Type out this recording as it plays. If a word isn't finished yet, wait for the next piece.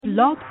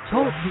Blog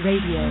Talk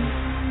Radio.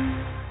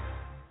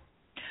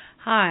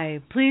 Hi,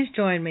 please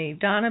join me,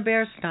 Donna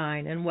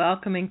Stein, in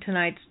welcoming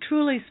tonight's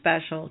truly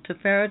special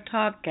Tiferet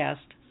Talk guest,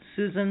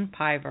 Susan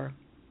Piver.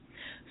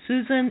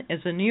 Susan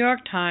is a New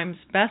York Times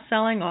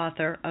best-selling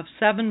author of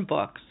 7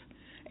 books,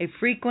 a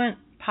frequent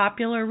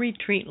popular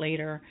retreat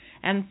leader,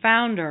 and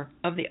founder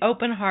of the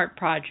Open Heart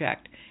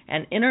Project,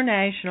 an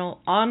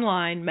international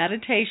online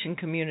meditation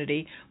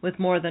community with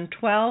more than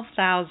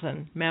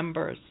 12,000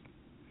 members.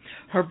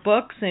 Her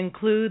books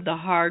include the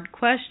Hard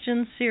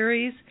Questions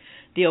series,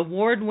 the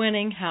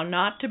award-winning How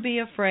Not to Be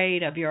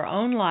Afraid of Your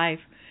Own Life,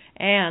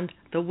 and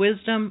The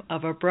Wisdom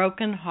of a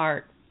Broken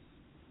Heart.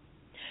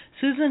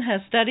 Susan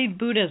has studied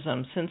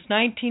Buddhism since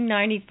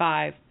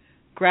 1995,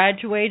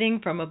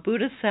 graduating from a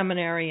Buddhist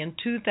seminary in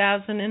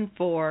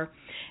 2004,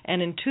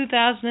 and in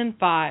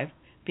 2005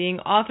 being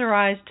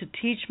authorized to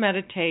teach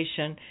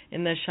meditation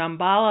in the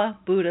Shambhala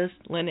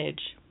Buddhist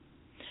lineage.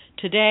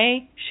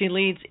 Today, she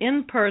leads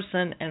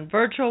in-person and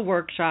virtual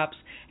workshops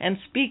and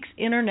speaks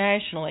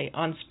internationally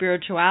on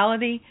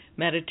spirituality,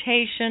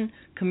 meditation,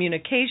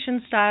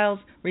 communication styles,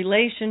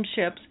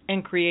 relationships,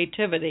 and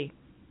creativity.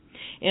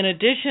 In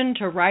addition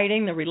to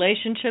writing the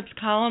relationships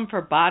column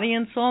for Body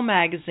and Soul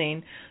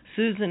magazine,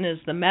 Susan is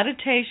the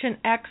meditation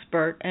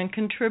expert and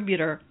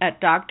contributor at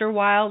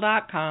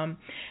drwild.com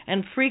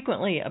and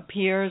frequently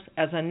appears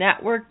as a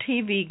network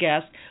TV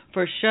guest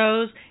for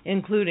shows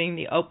including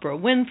The Oprah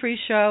Winfrey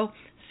Show,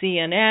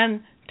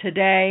 CNN,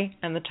 Today,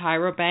 and The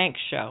Tyra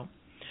Banks Show.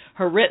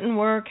 Her written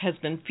work has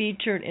been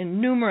featured in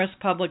numerous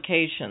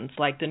publications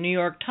like the New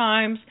York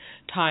Times,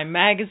 Time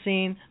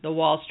Magazine, the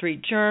Wall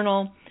Street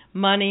Journal,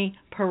 Money,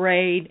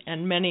 Parade,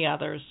 and many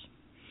others.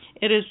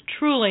 It is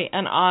truly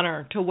an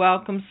honor to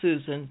welcome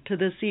Susan to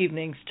this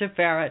evening's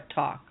Tiferet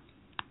Talk.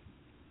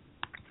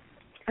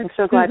 I'm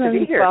so glad to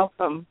be here.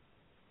 Welcome.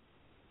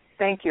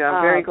 Thank you.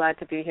 I'm very glad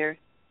to be here.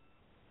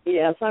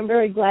 Yes, I'm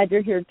very glad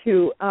you're here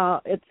too.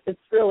 It's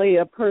really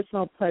a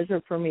personal pleasure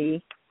for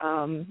me.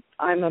 I'm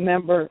a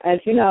member, as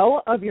you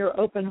know, of your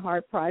Open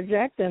Heart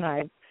Project, and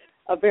I'm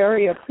a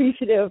very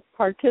appreciative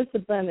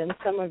participant in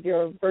some of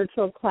your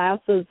virtual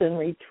classes and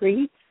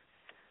retreats.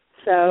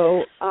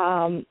 So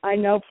I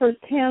know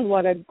firsthand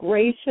what a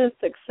gracious,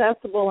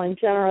 accessible, and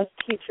generous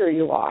teacher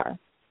you are.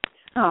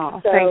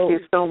 Oh, thank you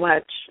so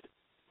much.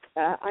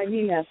 I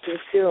mean that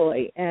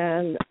sincerely,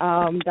 and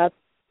that's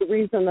the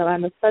reason that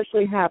I'm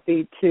especially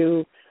happy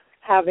to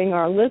having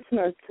our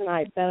listeners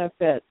tonight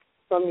benefit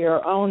from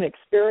your own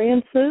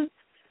experiences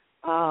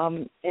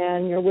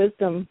and your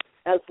wisdom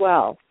as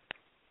well.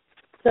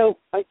 So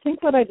I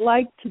think what I'd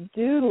like to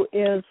do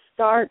is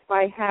start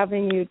by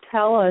having you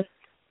tell us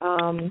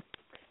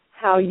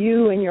how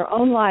you in your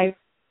own life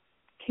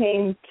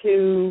came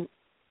to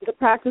the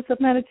practice of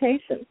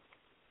meditation.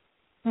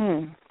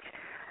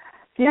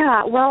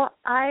 Yeah, well,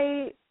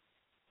 I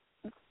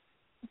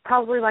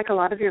probably, like a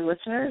lot of your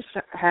listeners,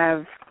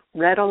 have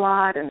read a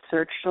lot and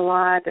searched a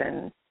lot,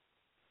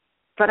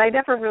 but I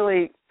never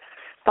really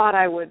thought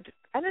I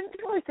didn't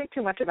really think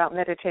too much about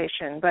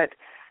meditation, but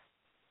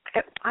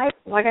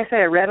like I say,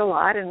 I read a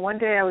lot, and one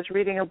day I was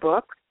reading a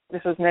book,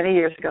 this was many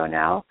years ago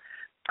now,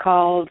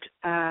 called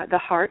The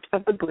Heart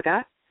of the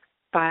Buddha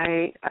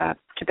by a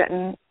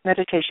Tibetan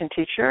meditation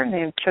teacher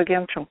named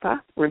Chogyam Trungpa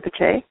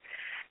Rinpoche,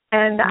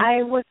 and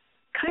I was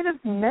kind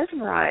of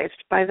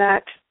mesmerized by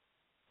that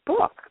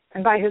book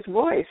and by his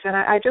voice, and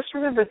I just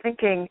remember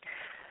thinking,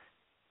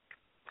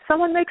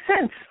 someone makes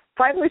sense.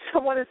 Finally,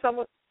 someone is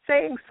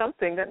saying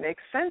something that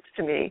makes sense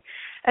to me.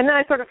 And then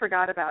I sort of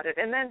forgot about it.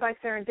 And then by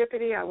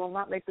serendipity, I will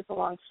not make this a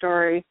long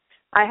story,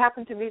 I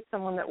happened to meet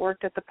someone that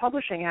worked at the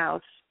publishing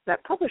house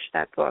that published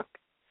that book.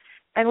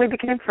 And we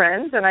became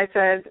friends, and I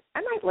said,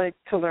 I might like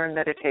to learn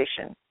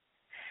meditation.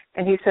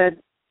 And he said,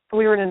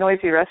 we were in a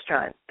noisy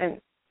restaurant, and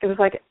it was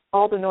like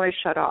all the noise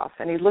shut off.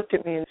 And he looked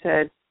at me and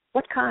said,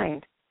 what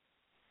kind?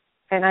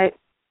 And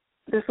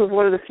this was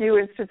one of the few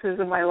instances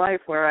in my life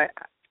where it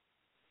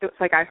was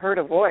like I heard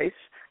a voice,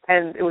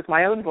 and it was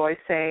my own voice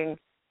saying,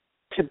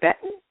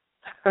 Tibetan?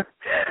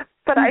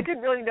 But I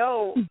didn't really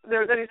know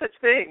there was any such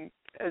thing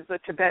as the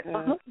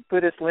Tibetan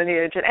Buddhist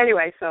lineage. And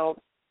anyway, so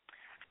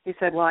he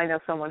said, well, I know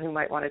someone who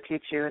might want to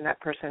teach you, and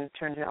that person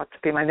turned out to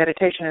be my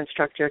meditation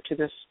instructor to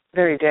this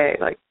very day,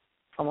 like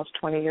almost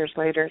 20 years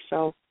later.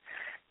 So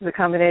it was a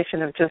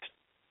combination of just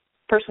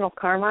personal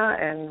karma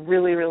and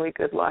really, really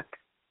good luck.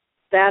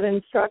 That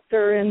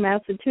instructor in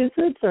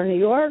Massachusetts or New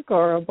York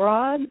or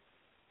abroad?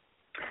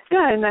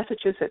 Yeah, in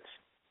Massachusetts.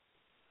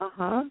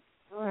 All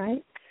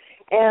right.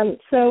 And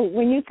so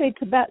when you say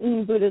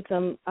Tibetan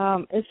Buddhism,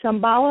 is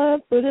Shambhala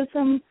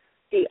Buddhism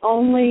the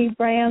only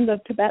brand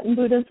of Tibetan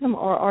Buddhism,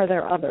 or are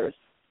there others?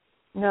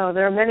 No,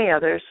 there are many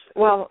others.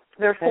 Well,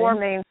 there are 4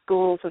 main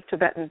schools of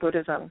Tibetan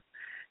Buddhism: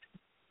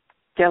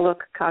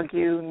 Geluk,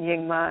 Kagyu,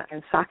 Nyingma,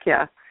 and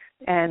Sakya.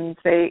 And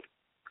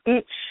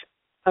each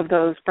of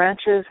those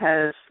branches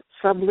has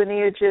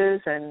sublineages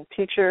and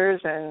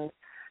teachers and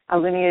a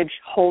lineage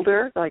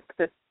holder, like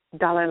the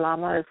Dalai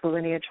Lama is the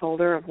lineage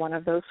holder of one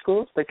of those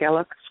schools, the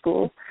Geluk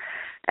school.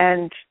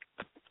 And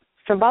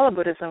Shambhala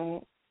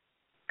Buddhism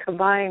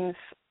combines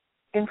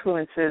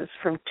influences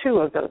from two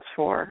of those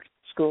four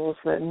schools,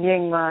 the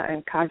Nyingma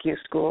and Kagyu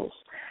schools.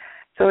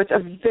 So it's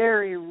a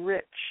very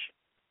rich,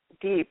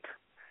 deep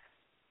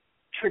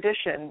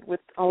tradition with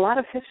a lot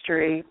of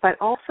history, but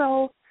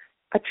also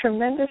a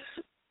tremendous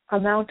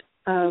amount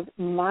of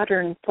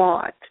modern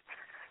thought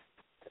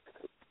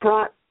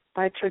brought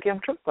by Chogyam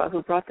Trungpa,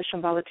 who brought the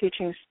Shambhala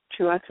teachings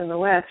to us in the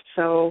West.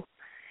 So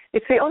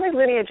it's the only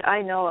lineage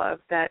I know of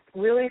that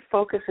really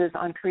focuses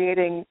on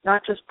creating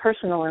not just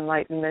personal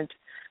enlightenment,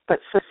 but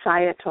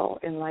societal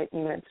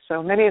enlightenment.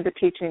 So many of the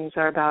teachings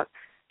are about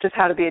just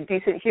how to be a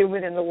decent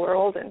human in the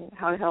world and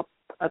how to help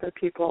other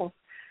people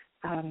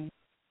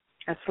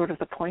as sort of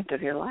the point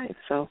of your life.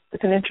 So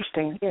it's an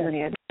interesting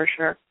lineage for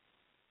sure.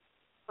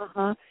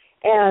 Uh-huh.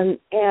 And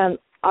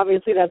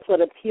obviously that's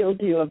what appealed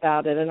to you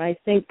about it. And I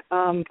think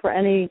for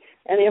any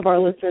of our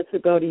listeners who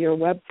go to your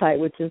website,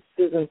 which is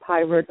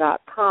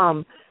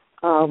susanpiver.com,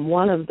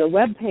 one of the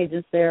web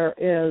pages there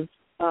is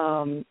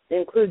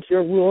includes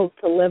your rules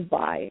to live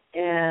by.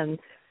 And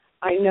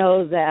I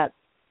know that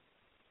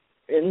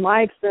in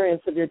my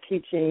experience of your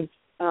teachings,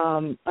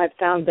 I've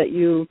found that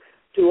you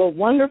do a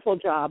wonderful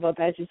job of,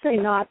 as you say,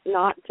 not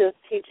just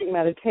teaching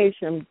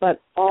meditation,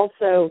 but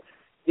also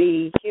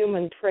the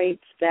human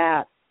traits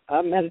that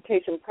a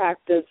meditation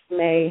practice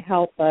may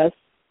help us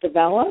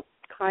develop,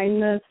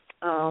 kindness,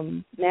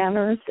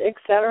 manners,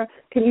 etc.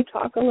 Can you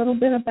talk a little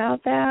bit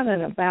about that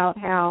and about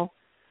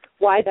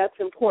why that's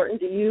important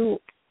to you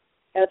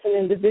as an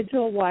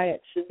individual, why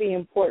it should be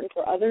important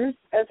for others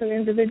as an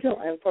individual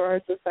and for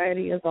our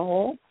society as a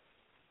whole?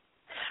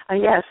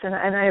 Yes,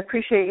 and I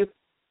appreciate you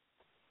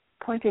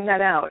pointing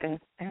that out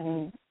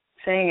and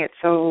saying it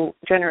so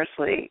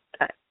generously.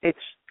 It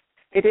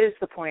is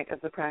the point of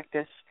the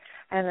practice.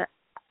 And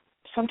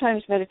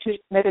sometimes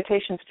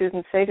meditation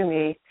students say to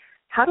me,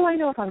 how do I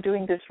know if I'm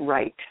doing this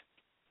right?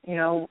 You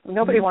know,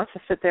 nobody wants to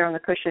sit there on the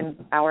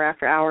cushion hour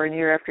after hour and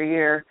year after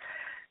year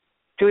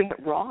doing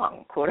it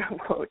wrong, quote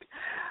unquote.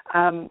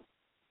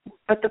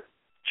 But the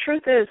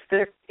truth is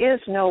there is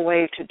no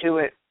way to do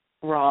it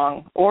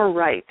wrong or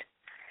right.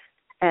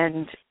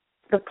 And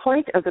the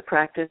point of the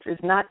practice is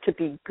not to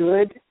be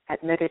good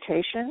at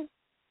meditation.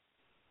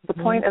 The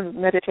point of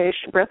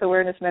meditation, breath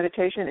awareness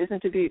meditation,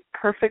 isn't to be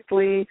perfect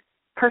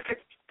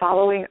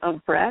following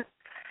of breath.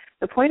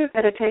 The point of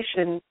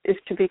meditation is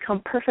to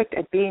become perfect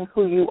at being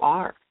who you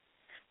are,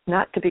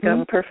 not to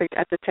become perfect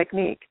at the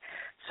technique.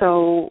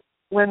 So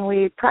when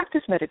we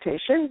practice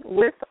meditation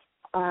with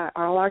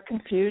all our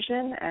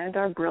confusion and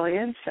our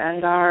brilliance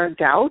and our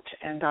doubt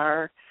and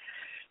our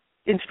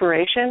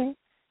inspiration,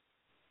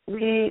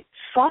 we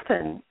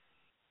soften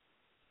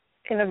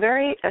in a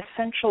very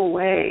essential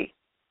way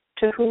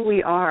to who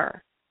we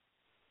are,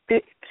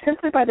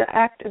 simply by the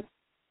act of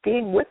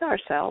being with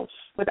ourselves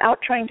without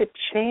trying to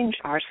change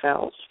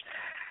ourselves.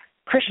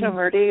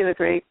 Krishnamurti, the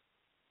great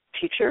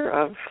teacher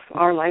of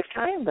our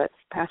lifetime that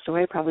passed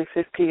away probably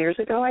 50 years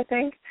ago, I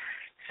think,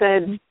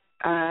 said,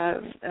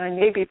 and I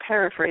may be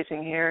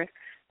paraphrasing here,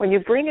 when you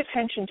bring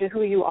attention to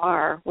who you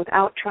are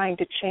without trying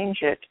to change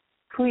it,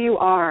 who you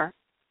are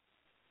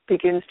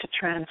begins to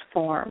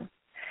transform.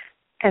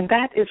 And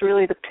that is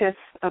really the pith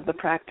of the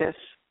practice.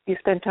 You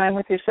spend time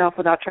with yourself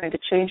without trying to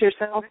change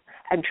yourself,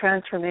 and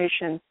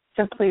transformation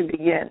simply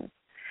begins.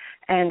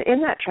 And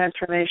in that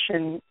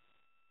transformation,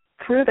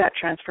 through that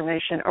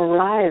transformation,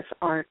 arise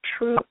our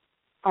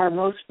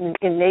most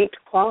innate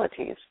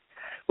qualities,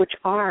 which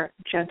are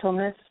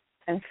gentleness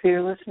and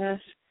fearlessness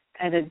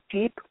and a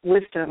deep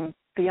wisdom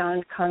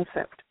beyond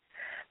concept.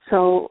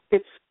 So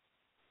it's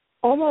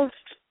almost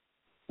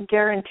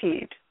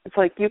guaranteed. It's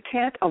like you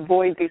can't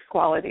avoid these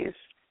qualities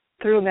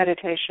through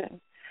meditation.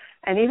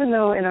 And even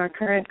though in our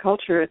current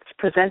culture it's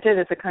presented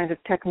as a kind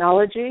of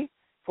technology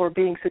for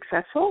being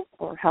successful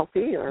or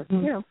healthy or,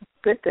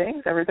 good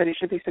things, everybody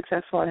should be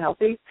successful and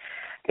healthy,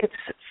 it's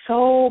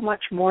so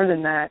much more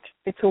than that.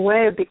 It's a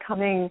way of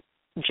becoming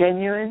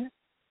genuine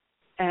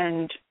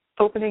and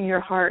opening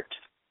your heart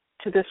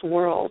to this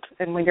world.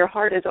 And when your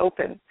heart is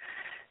open,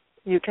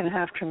 you can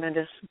have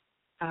tremendous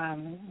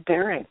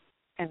bearing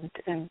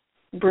and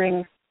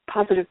bring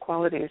positive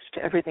qualities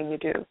to everything you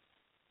do.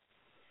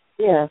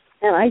 Yes,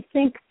 and I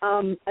think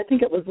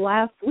it was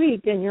last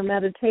week in your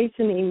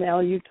meditation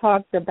email you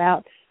talked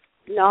about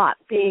not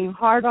being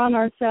hard on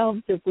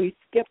ourselves if we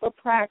skip a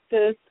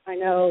practice. I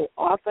know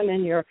often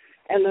in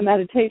the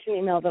meditation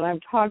email that I'm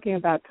talking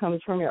about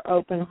comes from your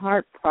Open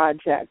Heart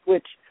Project,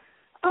 which,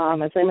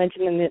 as I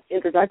mentioned in the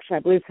introduction, I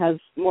believe has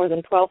more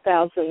than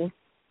 12,000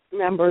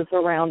 members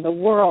around the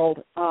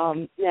world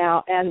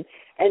now, and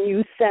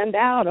you send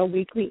out a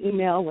weekly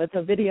email with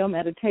a video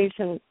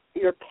meditation.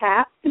 Your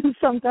cat is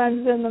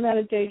sometimes in the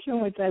meditation,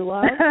 which I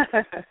love.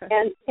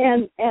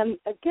 and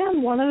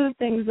again, one of the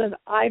things that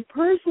I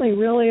personally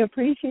really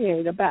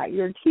appreciate about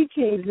your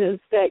teachings is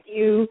that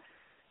you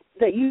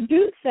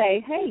do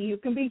say, hey, you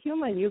can be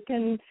human. You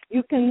can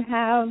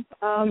have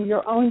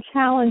your own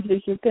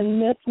challenges. You can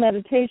miss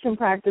meditation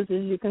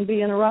practices. You can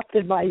be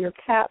interrupted by your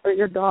cat or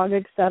your dog,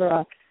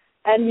 etc.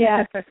 And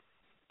yet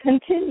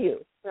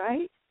continue,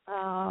 right?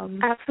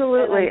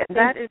 Absolutely.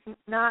 That is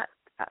not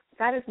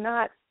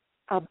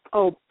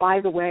oh, by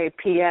the way,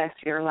 P.S.,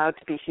 you're allowed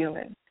to be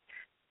human.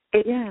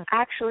 It's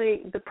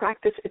actually the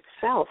practice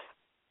itself.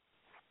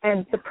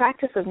 And the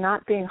practice of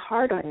not being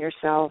hard on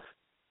yourself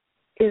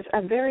is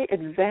a very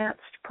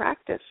advanced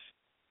practice.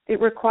 It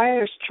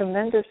requires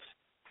tremendous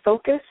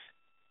focus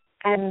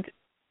and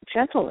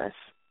gentleness.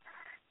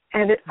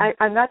 And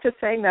I'm not just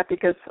saying that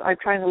because I'm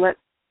trying to let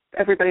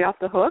everybody off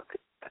the hook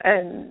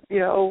and,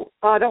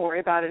 don't worry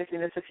about it if you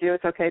miss a few.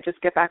 It's okay.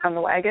 Just get back on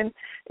the wagon.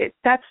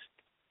 That's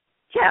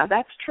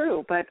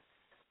true. But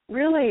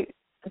really,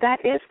 that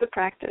is the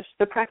practice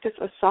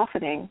of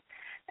softening.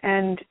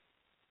 And,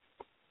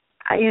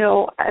 I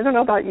don't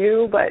know about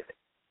you, but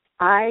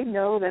I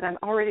know that I'm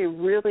already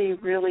really,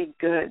 really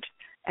good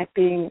at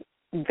being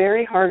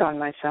very hard on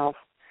myself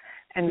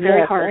and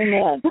very hard.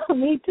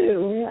 Me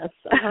too, yes.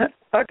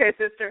 Okay,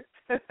 sister.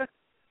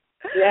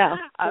 Yeah.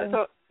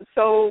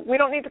 So we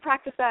don't need to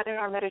practice that in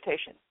our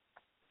meditation.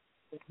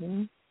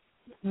 Mm-hmm.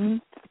 Mm-hmm.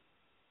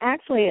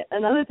 Actually,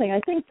 another thing, I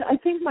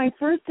think my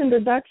first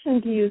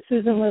introduction to you,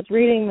 Susan, was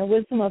reading The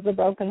Wisdom of the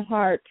Broken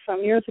Heart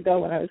some years ago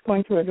when I was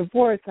going through a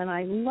divorce, and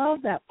I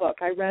love that book.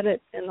 I read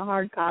it in the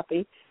hard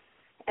copy.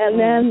 And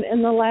then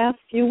in the last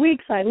few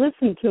weeks, I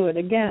listened to it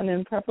again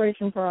in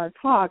preparation for our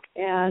talk.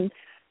 And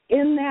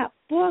in that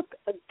book,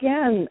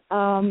 again,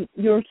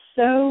 you're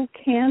so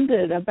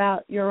candid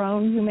about your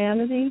own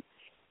humanity.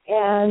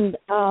 And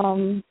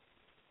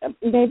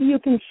maybe you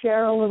can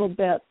share a little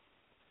bit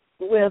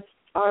with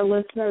our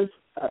listeners,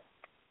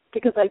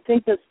 because I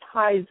think this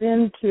ties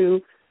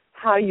into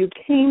how you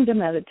came to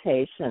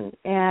meditation,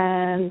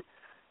 and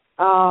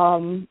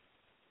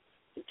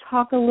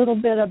talk a little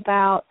bit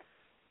about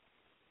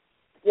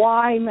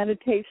why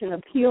meditation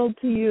appealed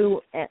to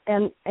you.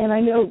 And I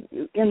know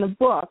in the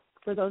book,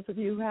 for those of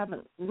you who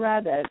haven't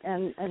read it,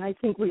 and I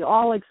think we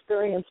all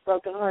experience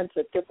broken hearts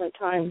at different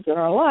times in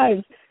our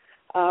lives,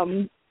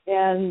 and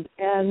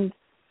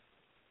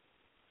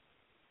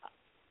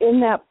in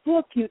that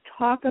book, you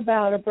talk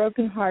about a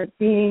broken heart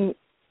being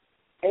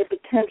a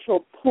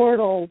potential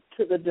portal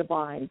to the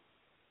divine,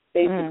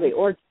 basically,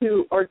 or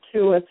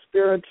to a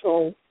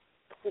spiritual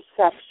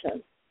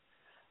perception.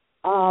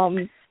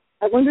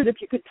 I wondered if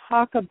you could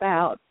talk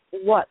about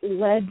what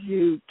led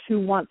you to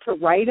want to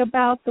write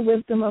about the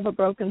wisdom of a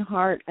broken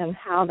heart and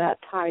how that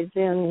ties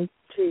in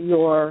to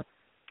your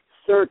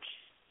search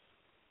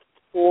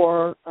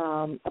for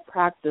a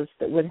practice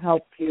that would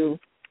help you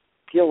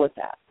deal with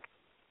that.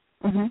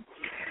 Mm-hmm.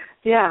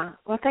 Yeah.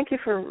 Well, thank you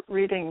for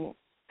reading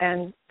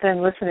and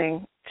then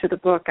listening to the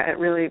book. It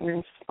really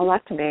means a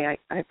lot to me.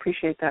 I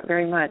appreciate that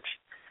very much.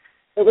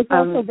 It was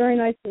also very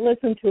nice to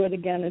listen to it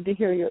again and to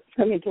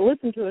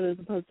listen to it as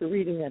opposed to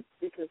reading it,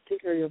 because to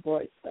hear your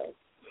voice. So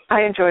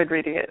I enjoyed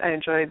reading it. I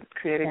enjoyed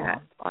creating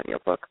that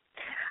audiobook.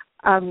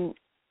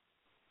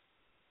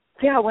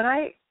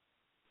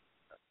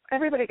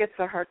 Everybody gets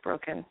their heart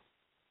broken,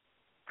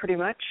 pretty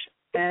much,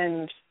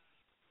 and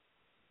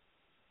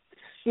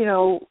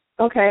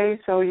okay,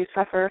 so you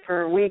suffer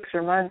for weeks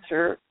or months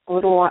or a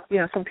little,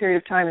 some period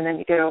of time, and then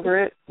you get over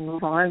it and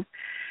move on.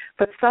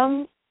 But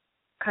some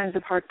kinds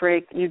of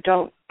heartbreak you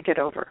don't get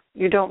over.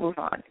 You don't move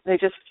on. They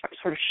just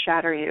sort of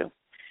shatter you.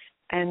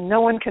 And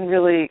no one can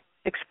really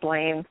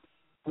explain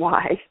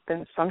why,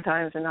 then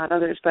sometimes and not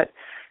others. But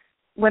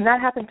when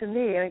that happened to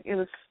me, it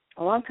was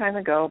a long time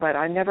ago, but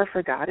I never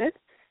forgot it.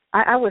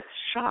 I was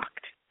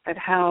shocked at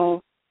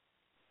how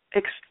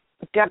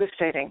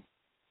devastating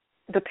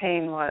the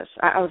pain was.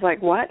 I was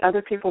like, what?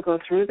 Other people go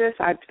through this?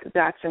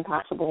 That's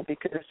impossible,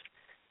 because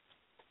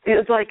it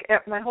was like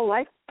my whole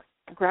life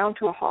ground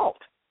to a halt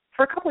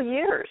for a couple of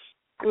years.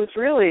 It was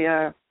really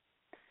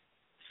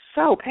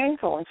so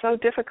painful and so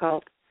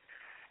difficult.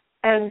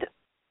 And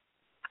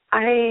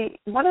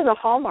one of the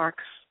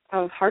hallmarks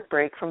of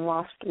heartbreak from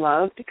lost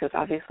love, because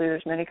obviously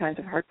there's many kinds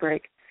of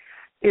heartbreak,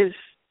 is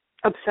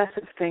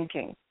obsessive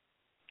thinking.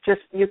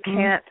 Just you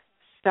can't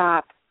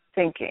stop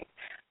thinking.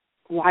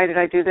 Why did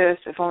I do this?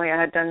 If only I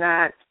had done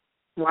that.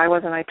 Why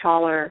wasn't I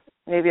taller?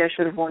 Maybe I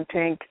should have worn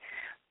pink.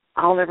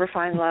 I'll never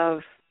find love.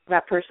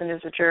 That person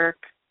is a jerk.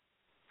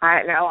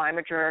 I'm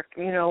a jerk.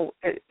 You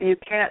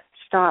can't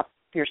stop.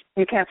 You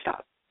can't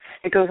stop.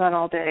 It goes on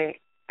all day,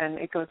 and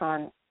it goes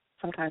on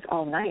sometimes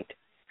all night.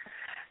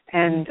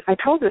 And I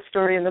told this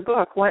story in the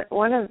book. One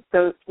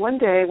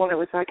day when it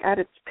was like at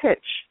its pitch,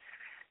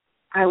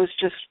 I was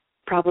just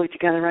probably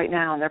together right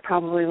now, and they're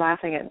probably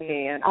laughing at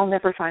me, and I'll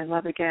never find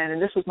love again,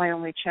 and this was my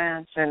only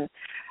chance, and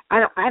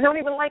I don't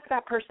even like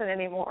that person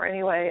anymore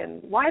anyway,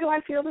 and why do I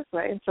feel this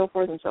way, and so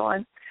forth and so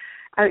on.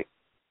 I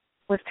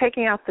was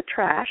taking out the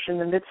trash in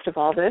the midst of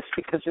all this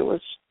because it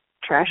was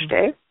trash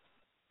day,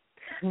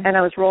 and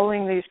I was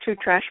rolling these 2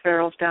 trash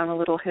barrels down a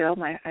little hill.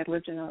 I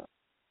lived in a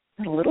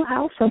little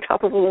house on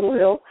top of a little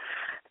hill,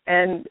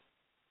 and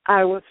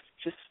I was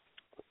just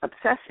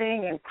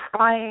obsessing and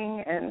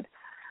crying, and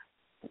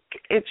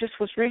it just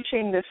was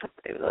reaching this.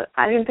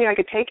 I didn't think I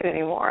could take it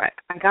anymore.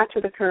 I got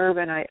to the curb,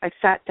 and I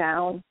sat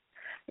down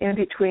in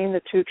between the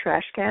 2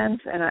 trash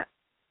cans, and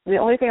the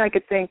only thing I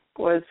could think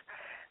was,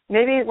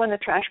 maybe when the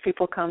trash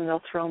people come,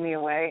 they'll throw me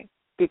away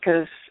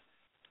because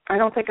I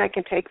don't think I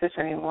can take this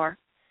anymore.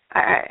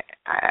 I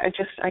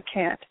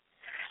can't.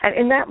 And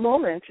in that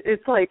moment,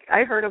 it's like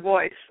I heard a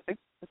voice.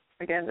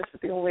 Again, this is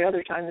the only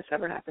other time this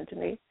ever happened to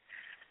me.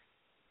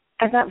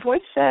 And that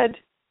voice said,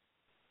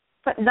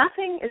 but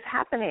nothing is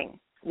happening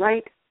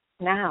right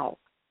now.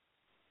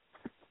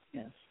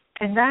 Yes.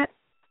 And that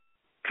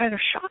kind of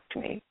shocked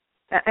me.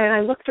 And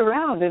I looked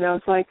around and I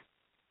was like,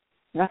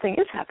 nothing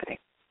is happening.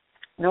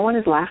 No one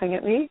is laughing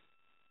at me.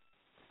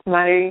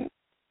 My,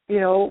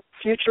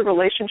 future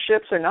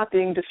relationships are not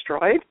being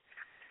destroyed.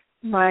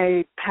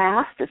 My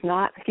past is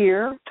not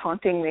here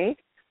taunting me.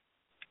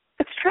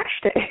 It's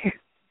trash day.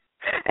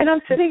 And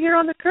I'm sitting here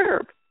on the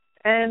curb.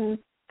 And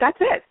that's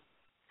it.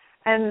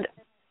 And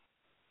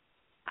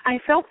I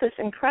felt this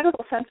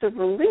incredible sense of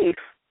relief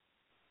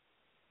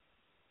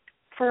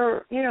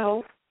for,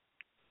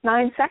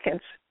 9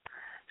 seconds.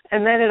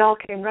 And then it all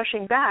came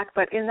rushing back.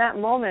 But in that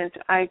moment,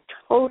 I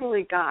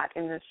totally got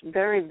in this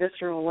very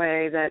visceral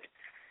way that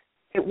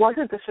it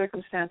wasn't the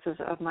circumstances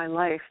of my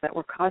life that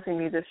were causing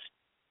me this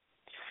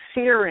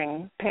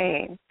searing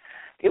pain.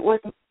 It was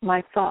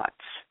my thoughts.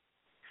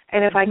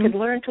 And if I could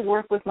learn to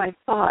work with my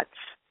thoughts,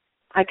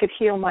 I could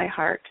heal my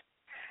heart.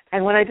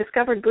 And when I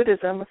discovered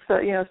Buddhism,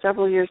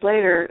 several years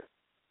later,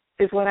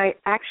 is when I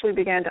actually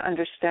began to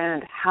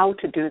understand how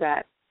to do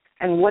that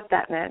and what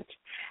that meant.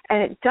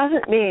 And it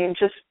doesn't mean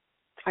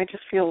I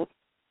just feel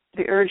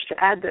the urge to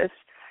add this,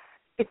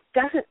 it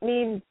doesn't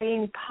mean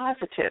being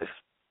positive.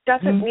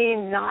 Doesn't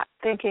mean not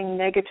thinking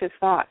negative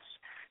thoughts.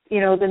 The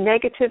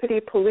negativity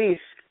police,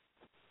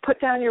 put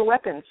down your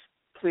weapons,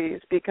 please,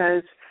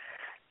 because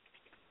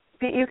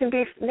you can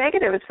be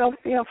negative. It's so,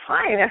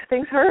 fine.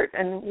 Things hurt,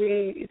 and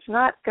it's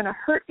not going to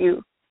hurt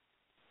you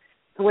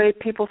the way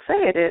people say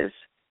it is.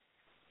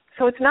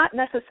 So it's not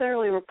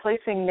necessarily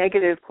replacing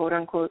negative,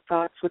 quote-unquote,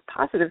 thoughts with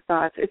positive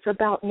thoughts. It's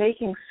about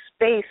making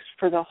space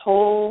for the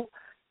whole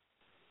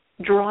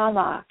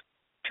drama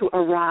to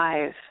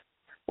arise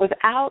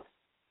without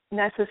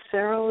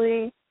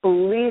necessarily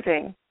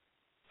believing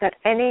that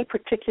any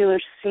particular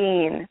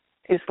scene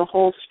is the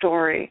whole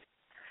story.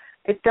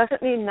 It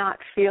doesn't mean not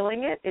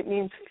feeling it. It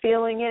means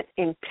feeling it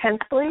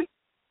intensely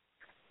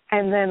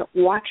and then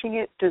watching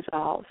it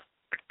dissolve.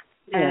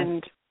 Yeah.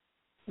 And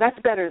that's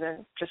better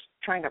than just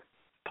trying to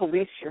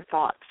police your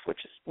thoughts, which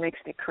makes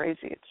me crazy.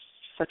 It's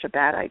such a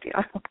bad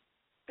idea.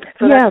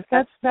 So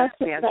that's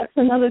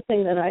another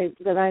thing that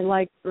I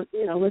like,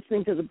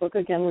 listening to the book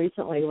again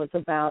recently was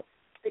about,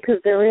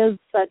 because there is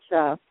such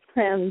a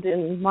trend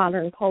in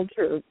modern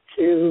culture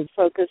to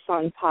focus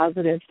on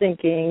positive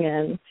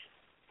thinking,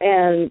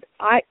 and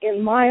I,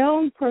 in my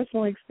own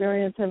personal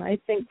experience, and I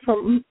think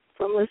from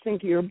listening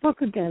to your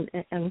book again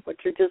and what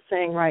you're just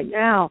saying right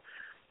now,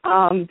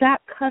 that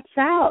cuts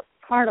out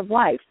part of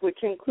life,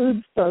 which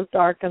includes those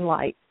dark and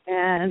light.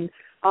 And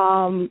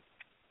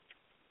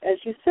as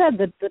you said,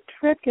 the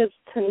trick is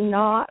to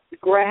not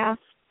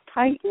grasp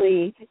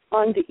tightly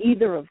onto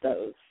either of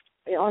those,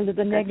 onto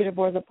the negative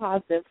or the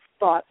positive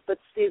thoughts, but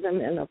see them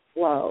in a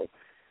flow.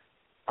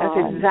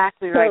 That's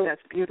exactly right.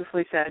 That's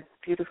beautifully said.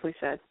 Beautifully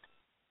said.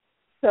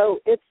 So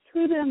it's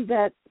true then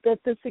that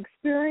this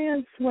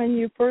experience, when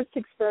you first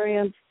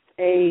experienced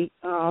a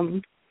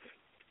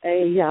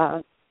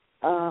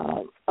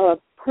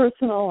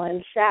personal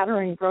and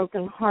shattering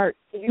broken heart,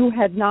 you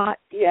had not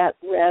yet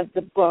read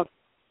the book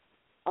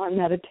on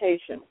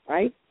meditation,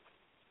 right?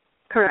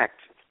 Correct.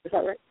 Is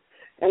that right?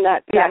 And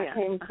that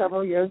came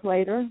several years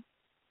later?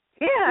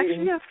 Yeah,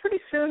 actually, pretty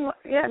soon.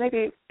 Yeah,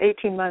 maybe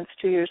 18 months,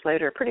 2 years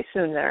later, pretty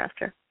soon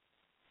thereafter.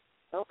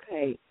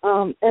 Okay.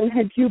 And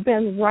had you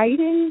been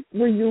writing?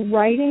 Were you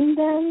writing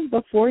then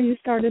before you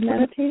started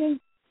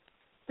meditating?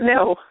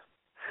 No.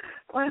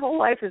 My whole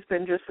life has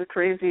been just a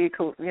crazy,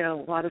 a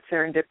lot of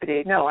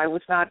serendipity. No, I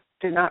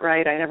did not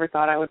write. I never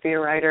thought I would be a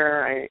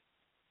writer. I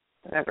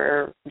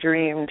never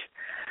dreamed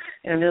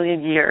in a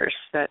million years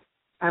that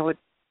I would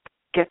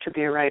get to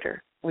be a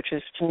writer, which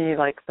is to me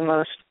like the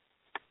most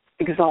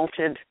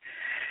exalted,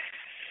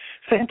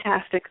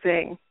 fantastic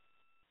thing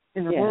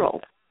in the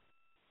world.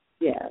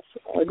 Yes,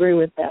 I'll agree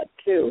with that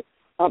too.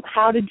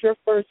 How did your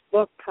first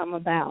book come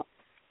about?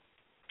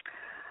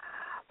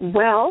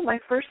 Well, my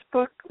first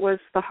book was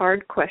The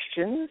Hard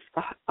Questions,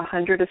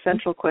 100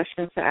 Essential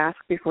Questions to Ask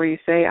Before You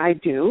Say I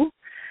Do.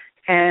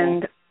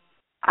 And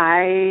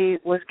I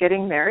was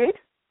getting married,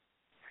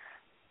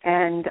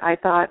 and I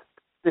thought,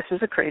 this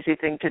is a crazy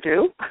thing to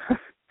do.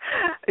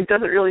 It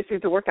doesn't really seem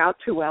to work out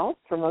too well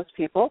for most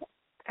people.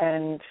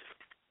 And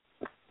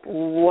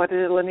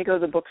let me go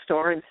to the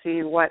bookstore and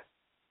see what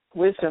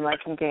wisdom I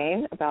can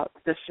gain about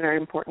this very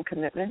important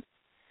commitment.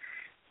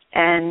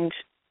 And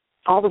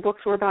all the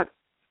books were about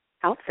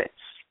outfits.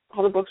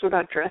 All the books were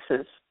about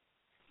dresses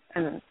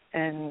and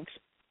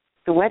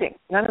the wedding.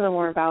 None of them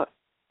were about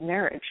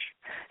marriage,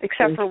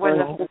 except for when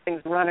the whole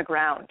thing's run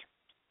aground.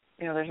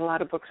 There's a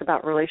lot of books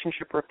about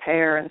relationship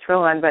repair and so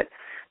on, but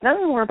none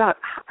of them were about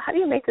how do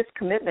you make this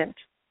commitment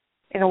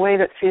in a way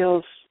that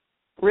feels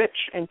rich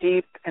and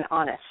deep and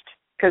honest.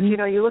 Because,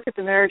 you look at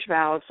the marriage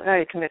vows,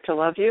 I commit to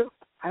love you.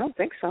 I don't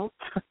think so.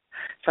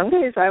 Some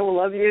days I will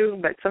love you,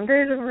 but some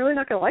days I'm really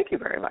not going to like you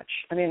very much.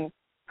 I mean,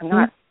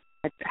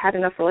 I've had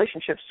enough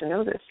relationships to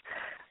know this.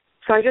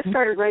 So I just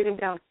started writing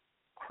down.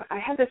 I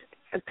had this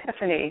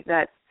epiphany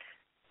that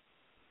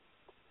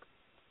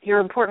your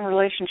important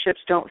relationships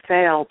don't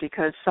fail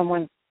because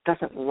someone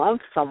doesn't love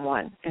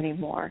someone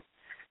anymore.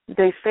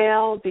 They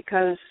fail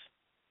because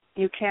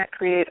you can't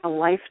create a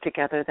life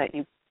together that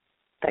you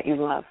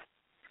love,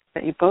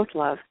 that you both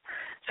love.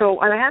 So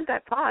when I had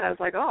that thought, I was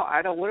like,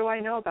 what do I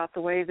know about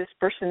the way this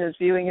person is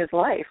viewing his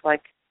life?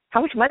 Like,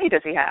 how much money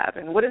does he have?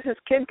 And what is his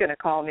kid going to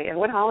call me? And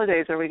what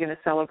holidays are we going to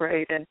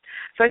celebrate? And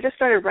so I just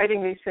started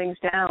writing these things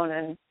down.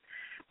 And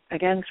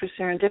again, through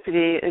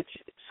serendipity,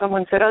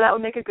 someone said, that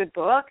would make a good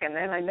book. And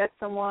then I met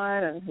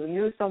someone who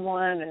knew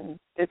someone, and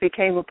it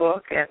became a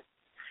book.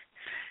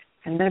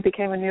 And then it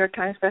became a New York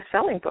Times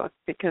best-selling book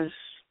because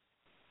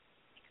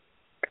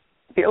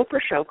the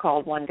Oprah show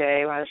called one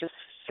day when I was just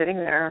sitting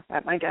there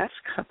at my desk,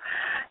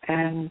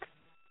 and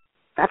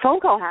that phone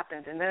call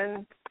happened, and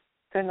then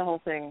the whole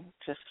thing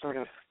just sort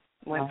of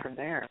went from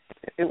there.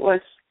 It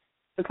was,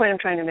 the point I'm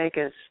trying to make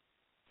is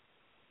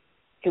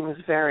it was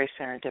very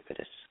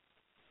serendipitous.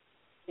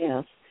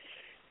 Yes.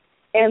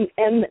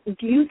 And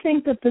do you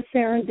think that the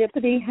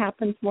serendipity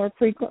happens more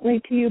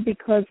frequently to you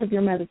because of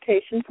your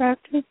meditation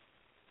practice?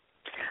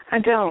 I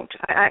don't.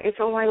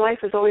 My life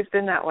has always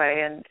been that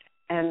way,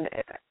 and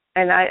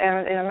I'm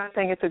not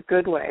saying it's a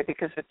good way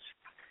because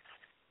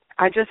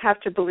I just have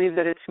to believe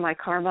that it's my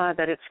karma,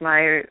 that it's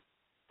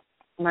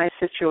my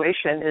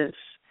situation is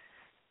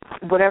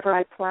whatever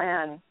I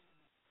plan.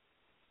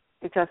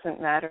 It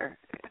doesn't matter.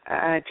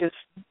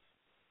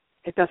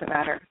 It doesn't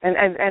matter.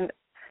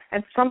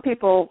 And some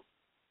people,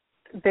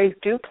 they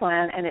do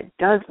plan, and it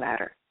does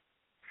matter.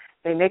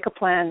 They make a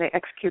plan, they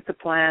execute the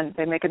plan,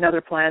 they make another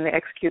plan, they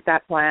execute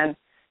that plan,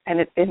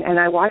 and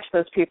I watch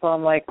those people.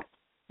 I'm like,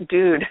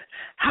 dude,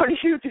 how do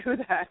you do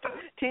that?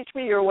 Teach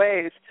me your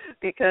ways,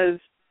 because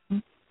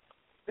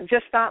it's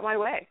just not my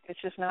way.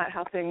 It's just not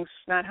how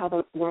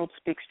the world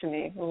speaks to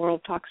me. The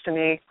world talks to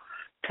me,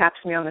 taps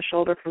me on the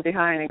shoulder from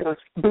behind, and goes,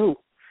 boo.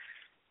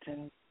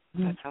 And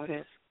that's how it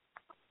is.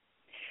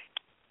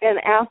 And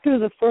after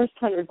the first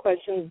 100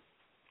 Questions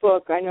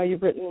book, I know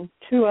you've written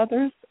 2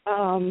 others,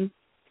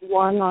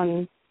 one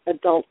on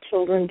adult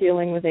children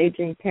dealing with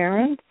aging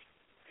parents,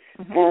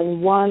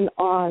 and one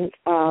on,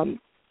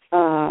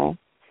 I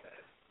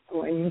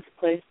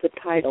misplaced the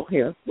title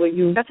here.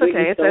 That's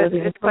okay.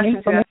 It's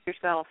questions you ask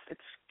yourself. It's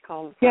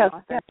called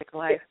Authentic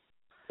Life.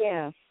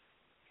 Yes.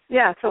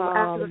 Yeah, so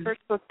after the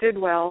first book did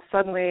well,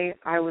 suddenly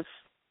I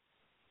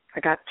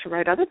got to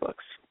write other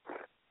books.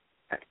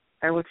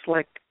 I was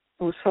like,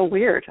 it was so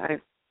weird.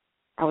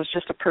 I was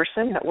just a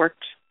person that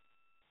worked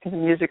in the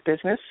music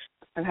business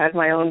and had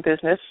my own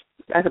business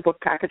as a book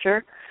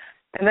packager.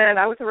 And then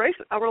I was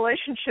a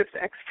relationships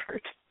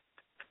expert,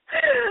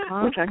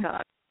 which I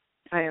thought.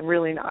 I am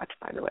really not,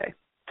 by the way.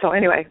 So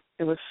anyway,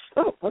 it was,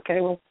 okay,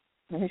 well,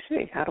 let me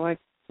see. How do I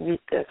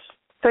meet this?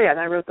 So yeah,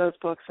 I wrote those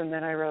books, and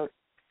then I wrote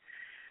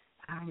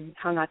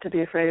How Not to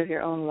Be Afraid of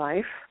Your Own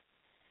Life.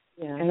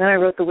 Yeah. And then I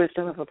wrote The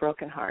Wisdom of a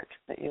Broken Heart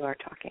that you are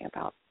talking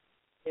about.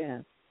 Yeah.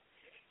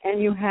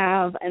 And you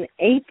have an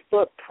 8th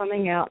book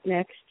coming out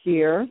next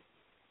year,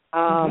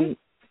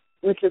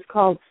 which is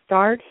called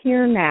Start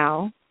Here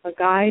Now, A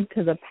Guide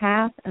to the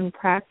Path and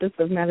Practice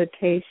of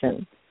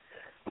Meditation.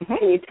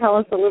 Can you tell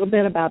us a little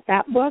bit about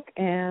that book?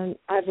 And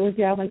I believe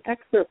you have an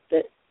excerpt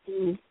that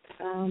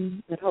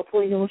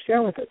hopefully you'll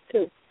share with us,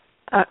 too.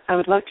 I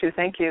would love to.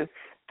 Thank you.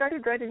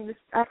 Started writing this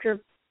after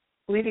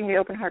leading the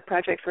Open Heart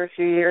Project for a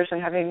few years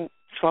and having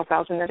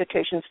 12,000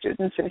 meditation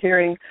students and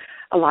hearing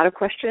a lot of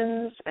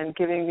questions and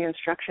giving the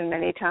instruction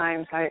many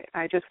times.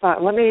 I just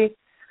thought, let me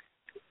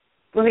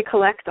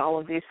collect all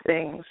of these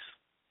things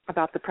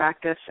about the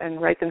practice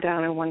and write them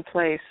down in one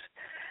place.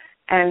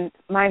 And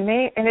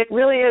and it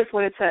really is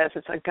what it says.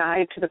 It's a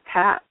guide to the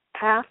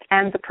path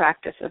and the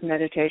practice of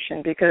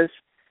meditation, because,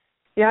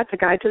 it's a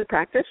guide to the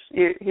practice.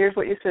 Here's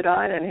what you sit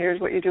on, and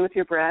here's what you do with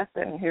your breath,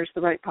 and here's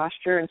the right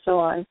posture, and so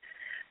on.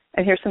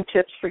 And here's some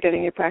tips for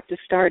getting your practice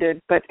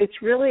started. But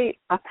it's really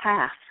a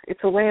path. It's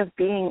a way of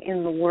being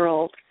in the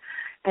world.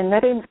 And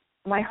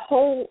my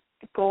whole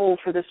goal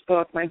for this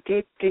book, my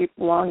deep, deep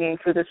longing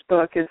for this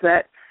book, is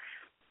that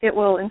it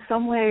will in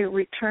some way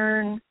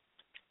return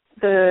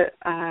the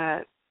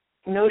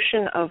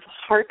notion of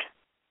heart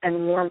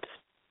and warmth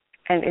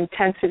and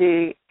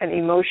intensity and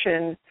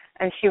emotion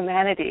and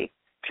humanity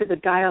to the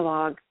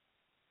dialogue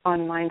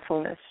on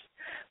mindfulness,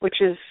 which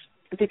has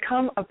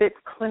become a bit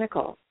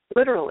clinical,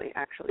 literally,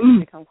 actually,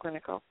 become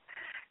clinical.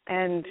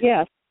 And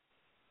yes,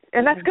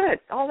 and that's good.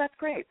 Oh, that's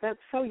great. That's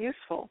so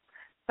useful.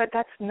 But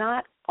that's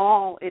not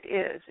all it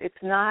is. It's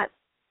not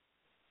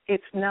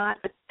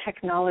a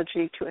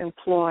technology to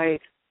employ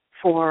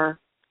for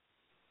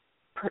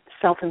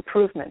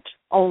self-improvement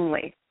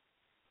only.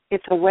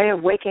 It's a way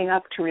of waking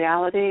up to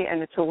reality,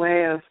 and it's a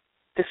way of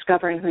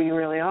discovering who you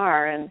really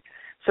are. And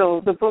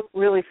so the book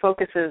really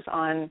focuses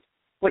on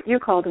what you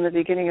called in the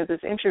beginning of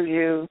this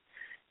interview,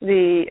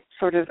 the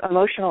sort of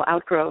emotional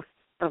outgrowth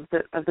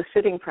the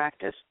sitting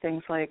practice,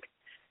 things like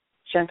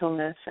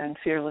gentleness and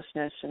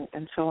fearlessness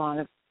and so on,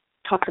 have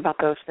talked about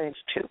those things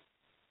too.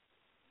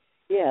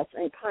 Yes,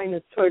 and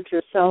kindness towards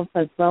yourself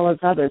as well as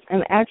others.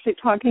 And actually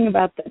talking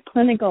about the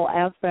clinical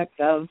aspect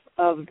of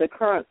the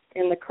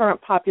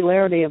current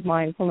popularity of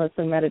mindfulness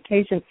and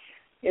meditation.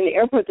 In the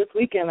airport last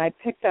weekend, I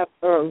picked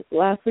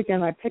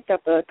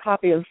up a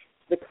copy of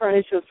the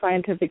current issue of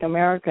Scientific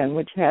American,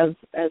 which has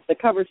as the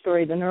cover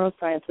story the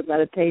neuroscience of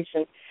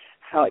meditation,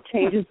 how it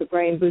changes the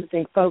brain,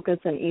 boosting focus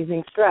and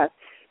easing stress.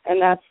 And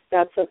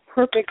that's a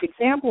perfect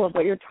example of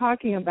what you're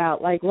talking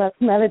about, like let's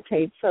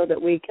meditate so that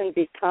we can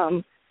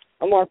become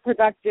a more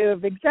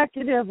productive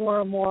executive or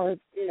a more,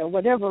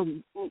 whatever,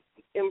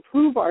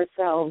 improve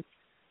ourselves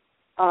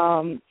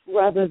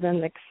rather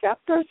than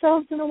accept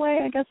ourselves in a way,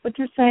 I guess what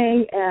you're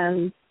saying,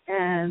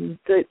 and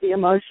the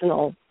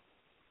emotional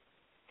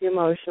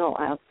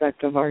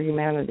aspect of our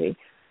humanity.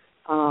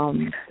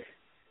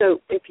 So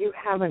if you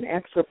have an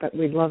excerpt,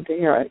 we'd love to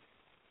hear it.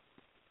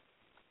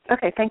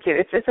 Okay, thank you.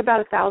 It's about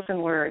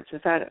 1,000 words.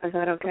 Is that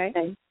okay?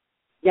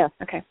 Yes.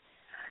 Okay.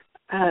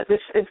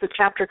 This is the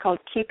chapter called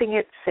Keeping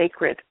It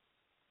Sacred.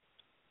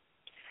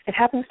 It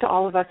happens to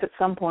all of us at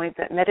some point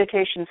that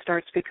meditation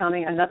starts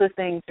becoming another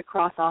thing to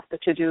cross off the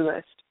to-do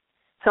list,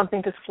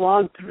 something to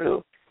slog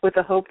through with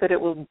the hope that it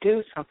will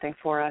do something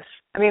for us.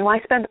 I mean, why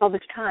spend all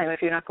this time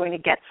if you're not going to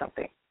get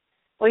something?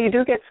 Well, you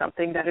do get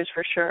something, that is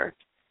for sure.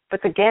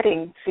 But the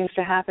getting seems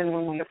to happen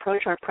when we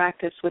approach our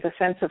practice with a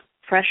sense of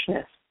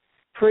freshness,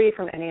 free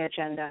from any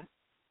agenda.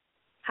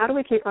 How do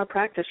we keep our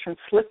practice from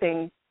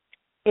slipping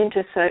from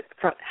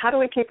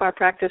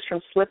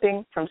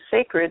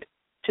sacred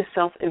to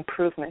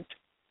self-improvement?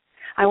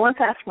 I once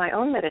asked my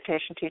own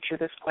meditation teacher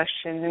this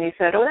question, and he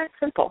said, that's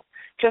simple.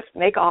 Just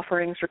make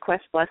offerings,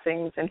 request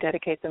blessings, and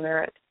dedicate the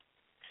merit.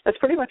 That's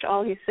pretty much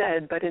all he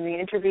said, but in the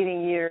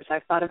intervening years,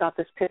 I've thought about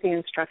this pithy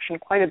instruction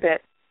quite a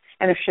bit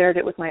and have shared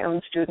it with my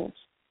own students.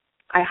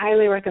 I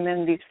highly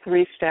recommend these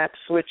 3 steps,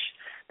 which,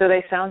 though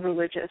they sound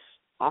religious,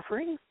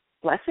 offerings,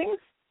 blessings,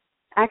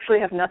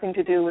 actually have nothing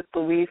to do with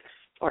beliefs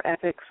or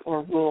ethics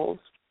or rules.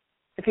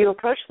 If you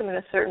approach them in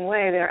a certain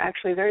way, they're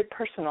actually very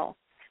personal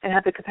and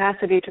have the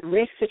capacity to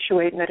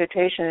resituate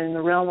meditation in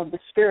the realm of the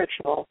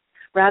spiritual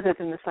rather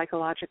than the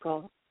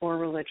psychological or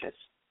religious.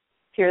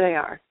 Here they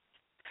are.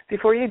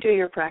 Before you do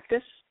your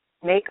practice,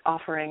 make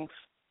offerings.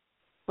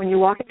 When you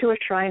walk into a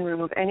shrine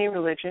room of any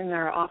religion,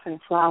 there are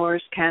often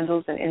flowers,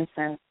 candles, and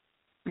incense.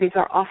 These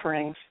are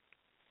offerings.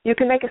 You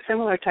can make a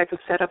similar type of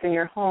setup in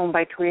your home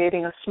by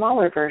creating a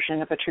smaller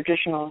version of a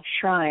traditional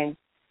shrine.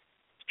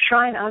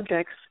 Shrine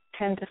objects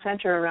tend to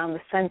center around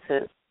the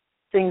senses,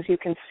 things you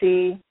can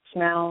see,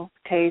 smell,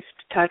 taste,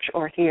 touch,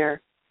 or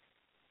hear.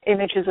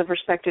 Images of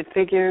respected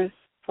figures,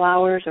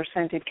 flowers or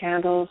scented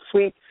candles,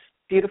 sweets,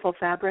 beautiful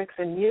fabrics,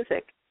 and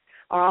music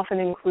are often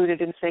included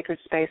in sacred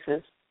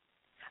spaces.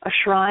 A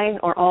shrine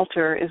or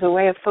altar is a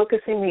way of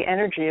focusing the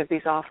energy of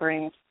these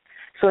offerings.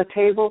 So a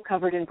table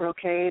covered in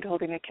brocade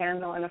holding a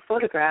candle and a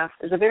photograph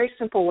is a very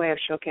simple way of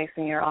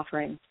showcasing your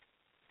offerings.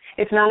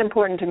 It's not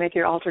important to make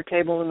your altar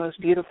table the most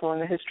beautiful in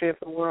the history of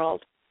the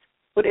world.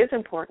 What is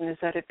important is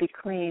that it be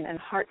clean and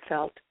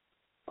heartfelt.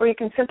 Or you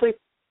can simply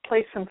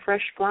place some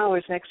fresh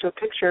flowers next to a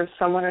picture of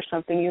someone or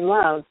something you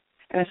love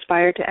and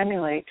aspire to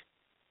emulate.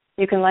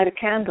 You can light a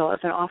candle as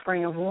an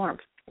offering of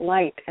warmth,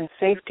 light, and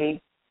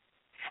safety.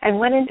 And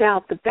when in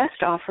doubt, the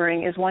best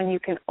offering is one you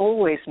can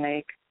always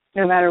make,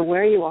 no matter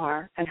where you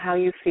are and how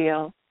you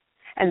feel,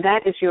 and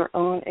that is your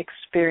own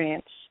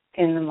experience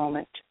in the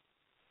moment.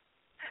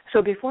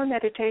 So before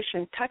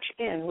meditation, touch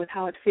in with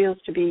how it feels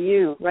to be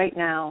you right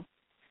now.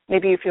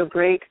 Maybe you feel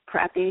great,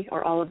 crappy,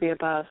 or all of the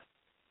above.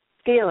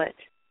 Feel it.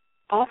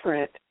 Offer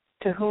it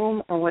to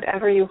whom or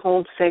whatever you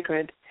hold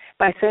sacred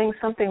by saying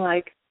something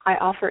like, I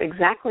offer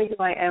exactly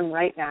who I am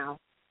right now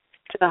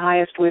to the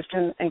highest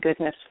wisdom and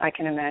goodness I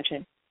can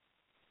imagine.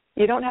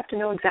 You don't have to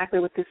know exactly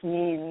what this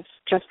means,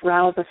 just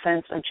rouse a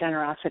sense of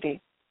generosity.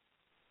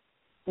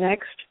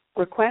 Next,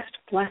 request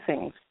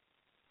blessings.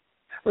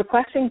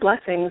 Requesting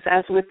blessings,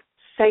 as with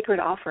sacred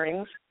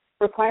offerings,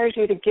 requires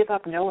you to give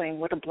up knowing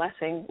what a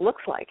blessing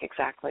looks like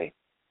exactly.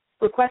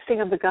 Requesting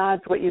of the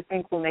gods what you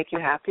think will make you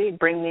happy,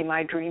 bring me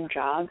my dream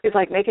job, is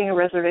like making a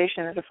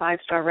reservation at a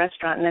 5-star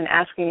restaurant and then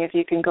asking if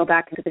you can go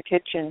back into the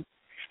kitchen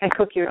and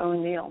cook your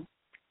own meal.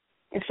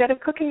 Instead of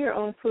cooking your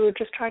own food,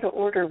 just try to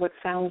order what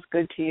sounds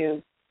good to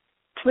you.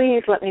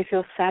 Please let me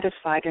feel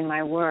satisfied in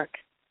my work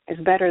is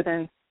better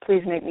than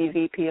please make me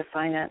VP of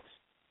Finance.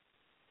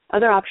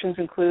 Other options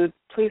include,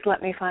 please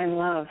let me find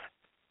love.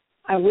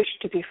 I wish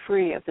to be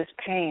free of this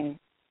pain.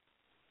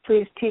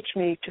 Please teach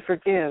me to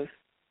forgive.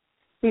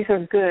 These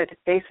are good,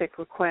 basic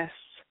requests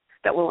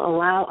that will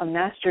allow a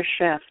master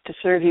chef to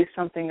serve you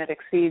something that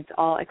exceeds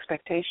all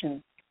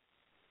expectations.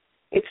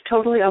 It's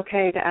totally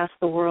okay to ask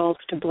the world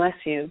to bless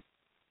you.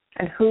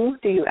 And who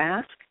do you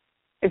ask?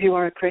 If you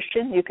are a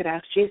Christian, you could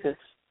ask Jesus.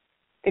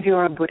 If you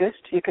are a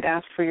Buddhist, you could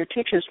ask for your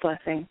teacher's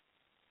blessing.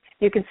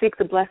 You can seek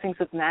the blessings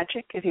of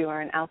magic if you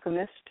are an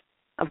alchemist,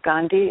 of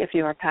Gandhi if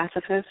you are a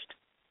pacifist,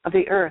 of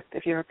the earth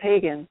if you're a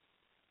pagan.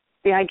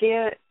 The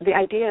idea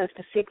is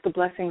to seek the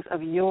blessings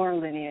of your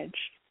lineage.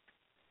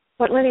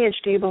 What lineage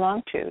do you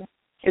belong to?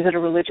 Is it a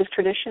religious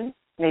tradition?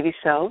 Maybe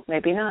so,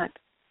 maybe not.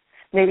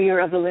 Maybe you're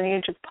of the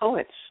lineage of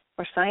poets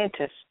or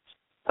scientists,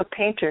 of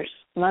painters,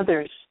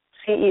 mothers,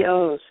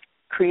 CEOs,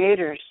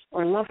 creators,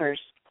 or lovers.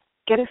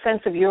 Get a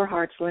sense of your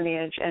heart's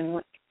lineage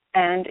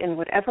and in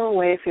whatever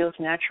way feels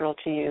natural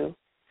to you,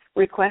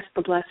 request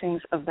the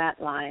blessings of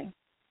that line.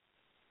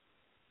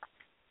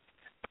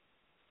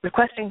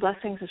 Requesting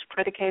blessings is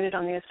predicated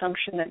on the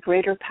assumption that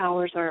greater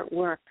powers are at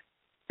work.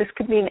 This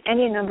could mean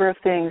any number of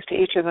things to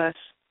each of us.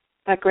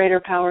 That greater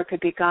power could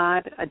be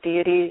God, a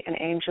deity, an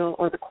angel,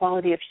 or the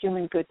quality of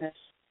human goodness.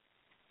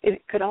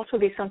 It could also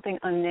be something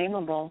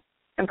unnameable,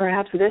 and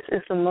perhaps this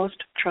is the most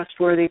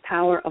trustworthy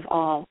power of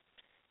all.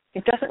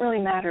 It doesn't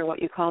really matter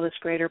what you call this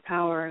greater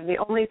power.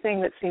 The only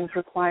thing that seems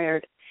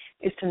required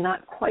is to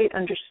not quite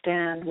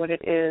understand what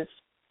it is.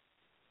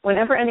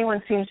 Whenever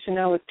anyone seems to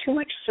know with too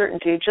much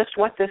certainty just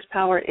what this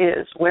power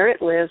is, where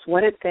it lives,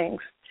 what it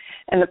thinks,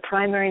 and the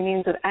primary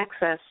means of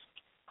access,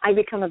 I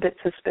become a bit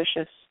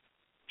suspicious.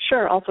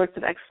 Sure, all sorts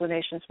of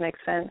explanations make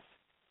sense,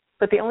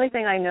 but the only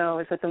thing I know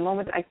is that the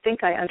moment I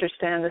think I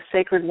understand the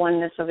sacred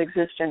oneness of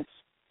existence,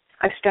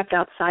 I've stepped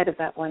outside of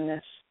that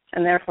oneness,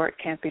 and therefore it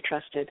can't be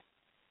trusted.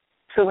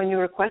 So when you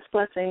request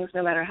blessings,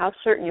 no matter how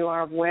certain you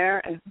are of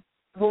where and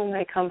whom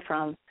they come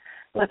from,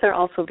 let there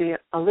also be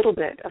a little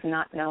bit of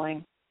not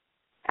knowing.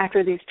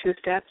 After these 2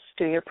 steps,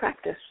 do your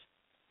practice.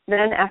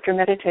 Then, after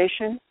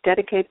meditation,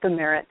 dedicate the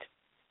merit.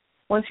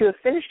 Once you have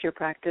finished your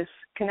practice,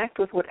 connect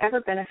with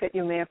whatever benefit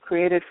you may have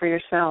created for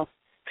yourself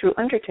through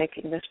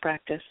undertaking this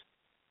practice.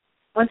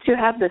 Once you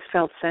have this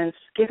felt sense,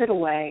 give it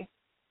away.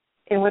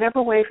 In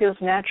whatever way feels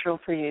natural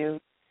for you,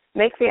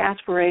 make the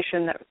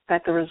aspiration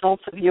that the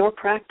results of your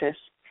practice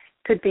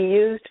could be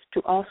used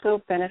to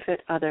also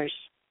benefit others.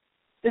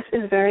 This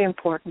is very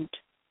important.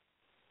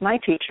 My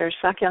teacher,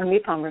 Sakyong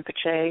Mipam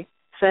Rinpoche,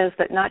 says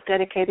that not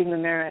dedicating the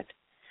merit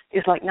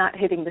is like not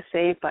hitting the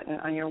save button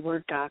on your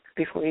Word doc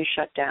before you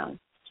shut down.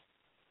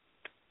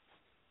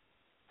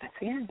 That's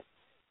the end.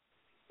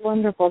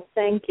 Wonderful.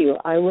 Thank you.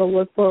 I will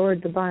look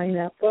forward to buying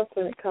that book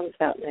when it comes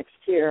out next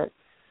year.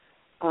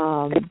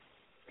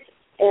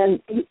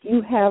 And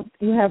you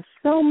have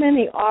so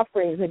many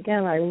offerings.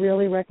 Again, I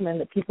really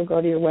recommend that people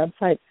go to your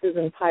website,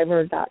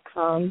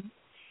 SusanPiver.com.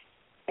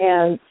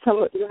 And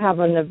you have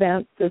an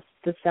event this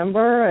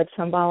December at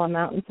Shambhala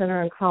Mountain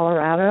Center in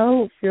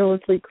Colorado,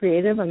 Fearlessly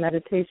Creative, a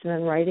meditation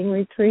and writing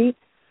retreat.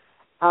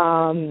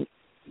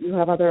 You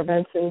have other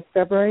events in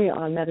February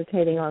on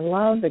meditating on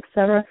love,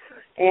 etc.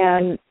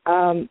 And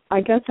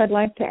I guess I'd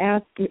like to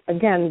ask you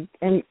again,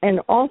 and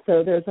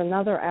also there's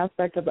another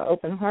aspect of the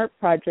Open Heart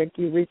Project.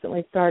 You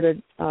recently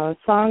started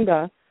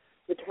Sangha,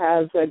 which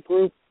has a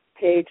group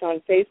page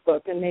on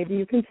Facebook, and maybe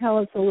you can tell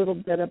us a little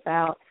bit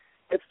about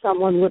if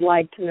someone would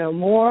like to know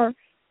more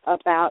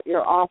about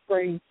your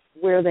offerings,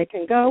 where they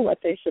can go, what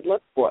they should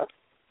look for.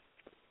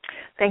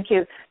 Thank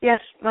you.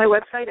 Yes, my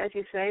website, as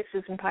you say,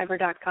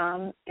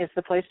 SusanPiver.com, is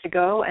the place to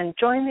go and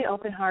join the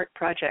Open Heart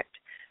Project.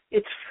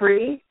 It's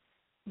free.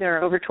 There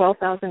are over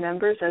 12,000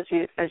 members, as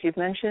you've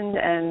mentioned,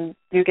 and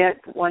you get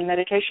one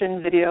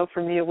meditation video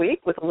from me a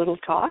week with a little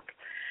talk.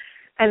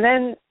 And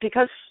then,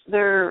 because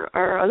there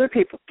are other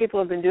people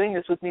have been doing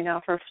this with me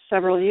now for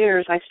several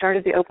years, I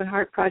started the Open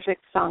Heart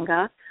Project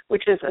Sangha,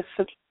 which is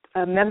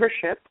a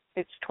membership.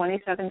 It's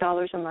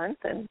 $27 a month,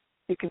 and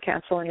you can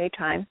cancel any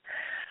time,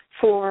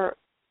 for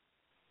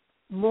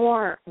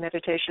more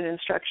meditation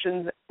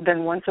instructions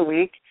than once a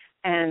week,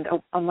 and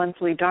a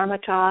monthly Dharma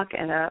talk,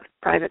 and a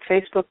private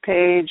Facebook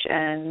page,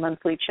 and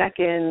monthly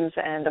check-ins,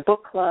 and a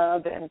book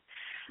club, and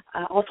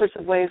all sorts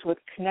of ways of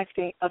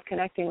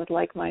connecting with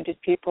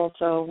like-minded people.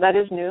 So that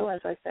is new,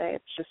 as I say.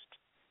 It's just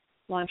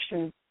launched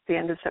in the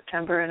end of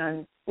September, and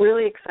I'm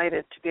really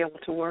excited to be able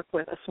to work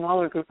with a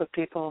smaller group of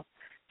people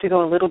to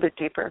go a little bit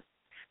deeper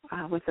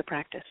with the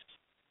practice.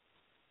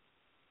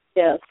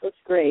 Yes, that's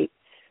great.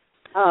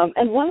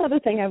 And one other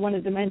thing I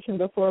wanted to mention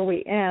before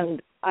we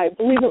end, I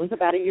believe it was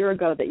about a year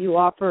ago that you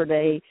offered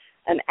an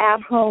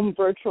at-home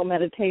virtual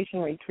meditation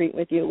retreat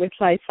with you, which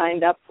I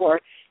signed up for.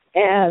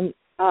 And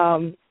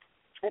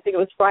I think it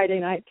was Friday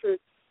night through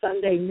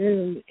Sunday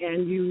noon,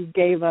 and you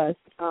gave us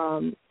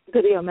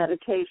video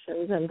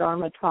meditations and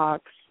Dharma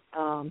talks,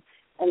 and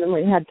then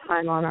we had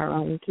time on our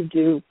own to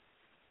do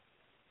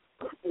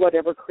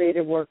whatever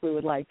creative work we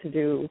would like to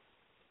do,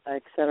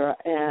 et cetera.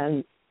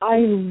 And I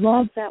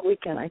love that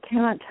weekend. I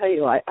cannot tell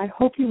you. I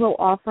hope you will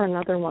offer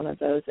another one of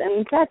those. And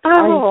in fact,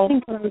 I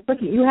think when I was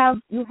looking,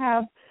 you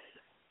have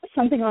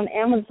something on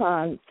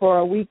Amazon for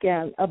a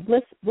weekend, a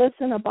bliss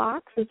in a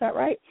box. Is that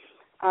right?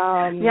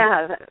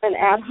 Yeah, an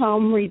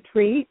at-home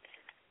retreat.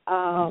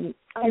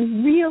 I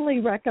really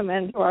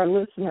recommend to our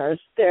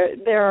listeners.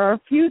 There are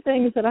a few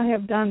things that I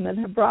have done that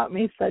have brought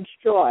me such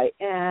joy.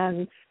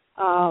 And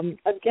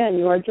again,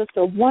 you are just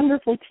a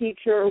wonderful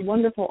teacher,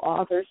 wonderful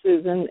author,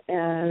 Susan,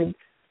 and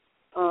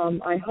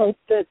I hope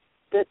that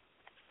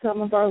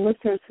some of our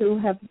listeners who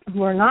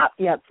are not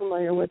yet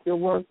familiar with your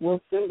work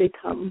will soon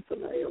become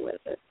familiar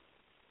with it.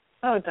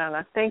 Oh,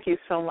 Donna, thank you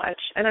so much.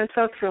 And I'm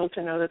so thrilled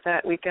to know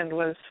that weekend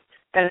was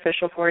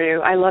beneficial for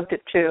you. I loved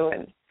it too,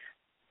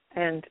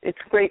 and it's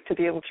great to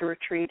be able to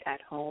retreat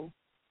at home.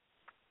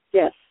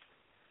 Yes.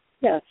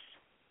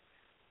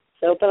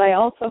 So, but I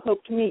also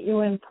hope to meet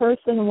you in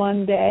person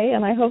one day,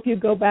 and I hope you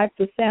go back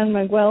to San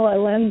Miguel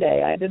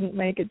Allende. I didn't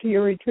make it to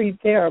your retreat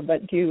there,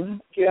 but do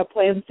you have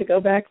plans to go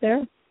back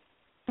there?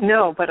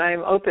 No, but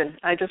I'm open.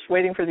 I'm just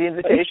waiting for the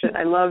invitation.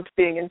 I loved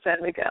being in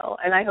San Miguel,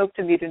 and I hope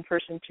to meet in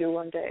person too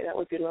one day. That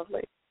would be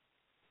lovely.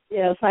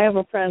 Yes, I have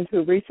a friend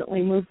who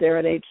recently moved there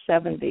at age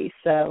 70,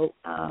 so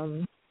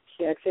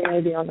she actually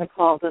may be on the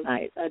call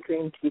tonight, a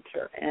dream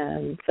teacher,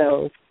 and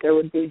so there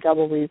would be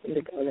double reason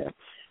to go there.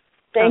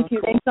 Thank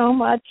you so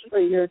much for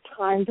your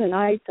time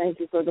tonight. Thank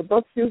you for the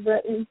books you've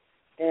written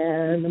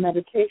and the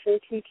meditation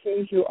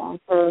teachings you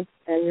offer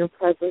and your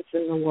presence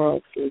in the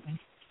world, Susan.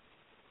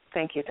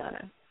 Thank you,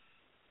 Donna.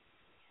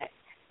 Okay.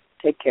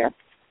 Take care.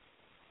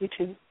 You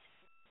too.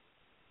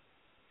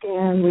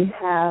 And we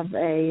have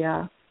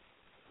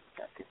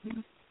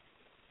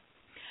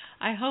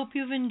I hope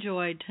you've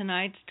enjoyed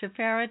tonight's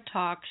Tiferet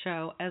Talk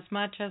Show as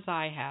much as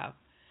I have.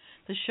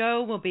 The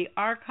show will be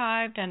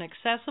archived and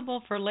accessible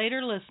for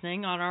later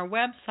listening on our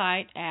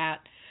website at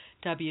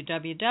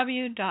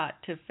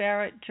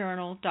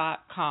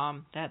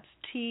www.tiferetjournal.com. That's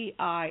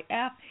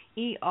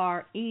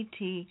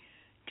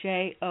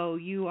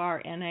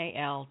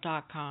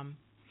TIFERETJOURNAL.com.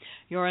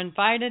 You're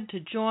invited to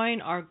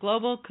join our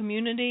global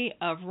community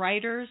of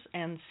writers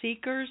and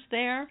seekers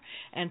there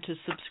and to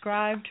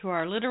subscribe to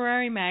our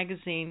literary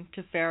magazine,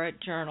 Tiferet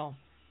Journal.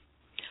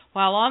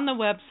 While on the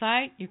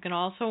website, you can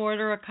also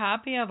order a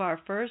copy of our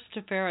first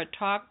Tiferet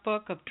Talk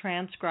book of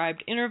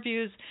transcribed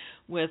interviews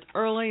with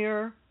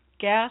earlier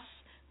guests,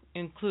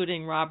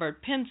 including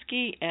Robert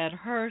Pinsky, Ed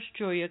Hirsch,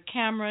 Julia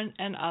Cameron,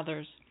 and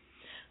others.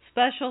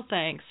 Special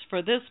thanks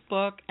for this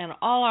book and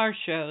all our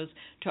shows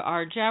to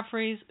R.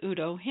 Jeffries,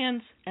 Udo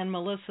Hintz, and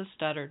Melissa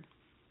Studdard.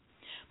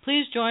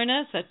 Please join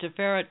us at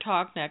Tiferet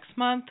Talk next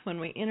month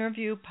when we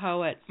interview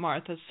poet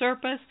Martha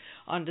Serpis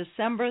on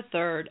December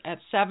 3rd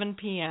at 7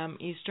 p.m.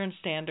 Eastern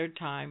Standard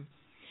Time.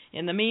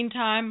 In the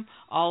meantime,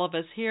 all of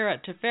us here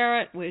at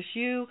Tiferet wish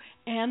you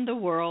and the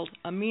world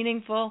a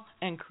meaningful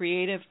and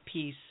creative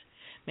peace.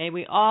 May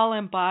we all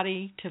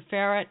embody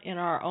Tiferet in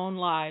our own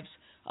lives,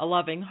 a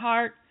loving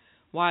heart,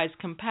 wise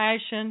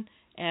compassion,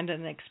 and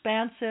an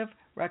expansive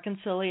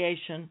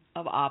reconciliation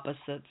of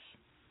opposites.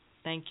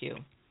 Thank you.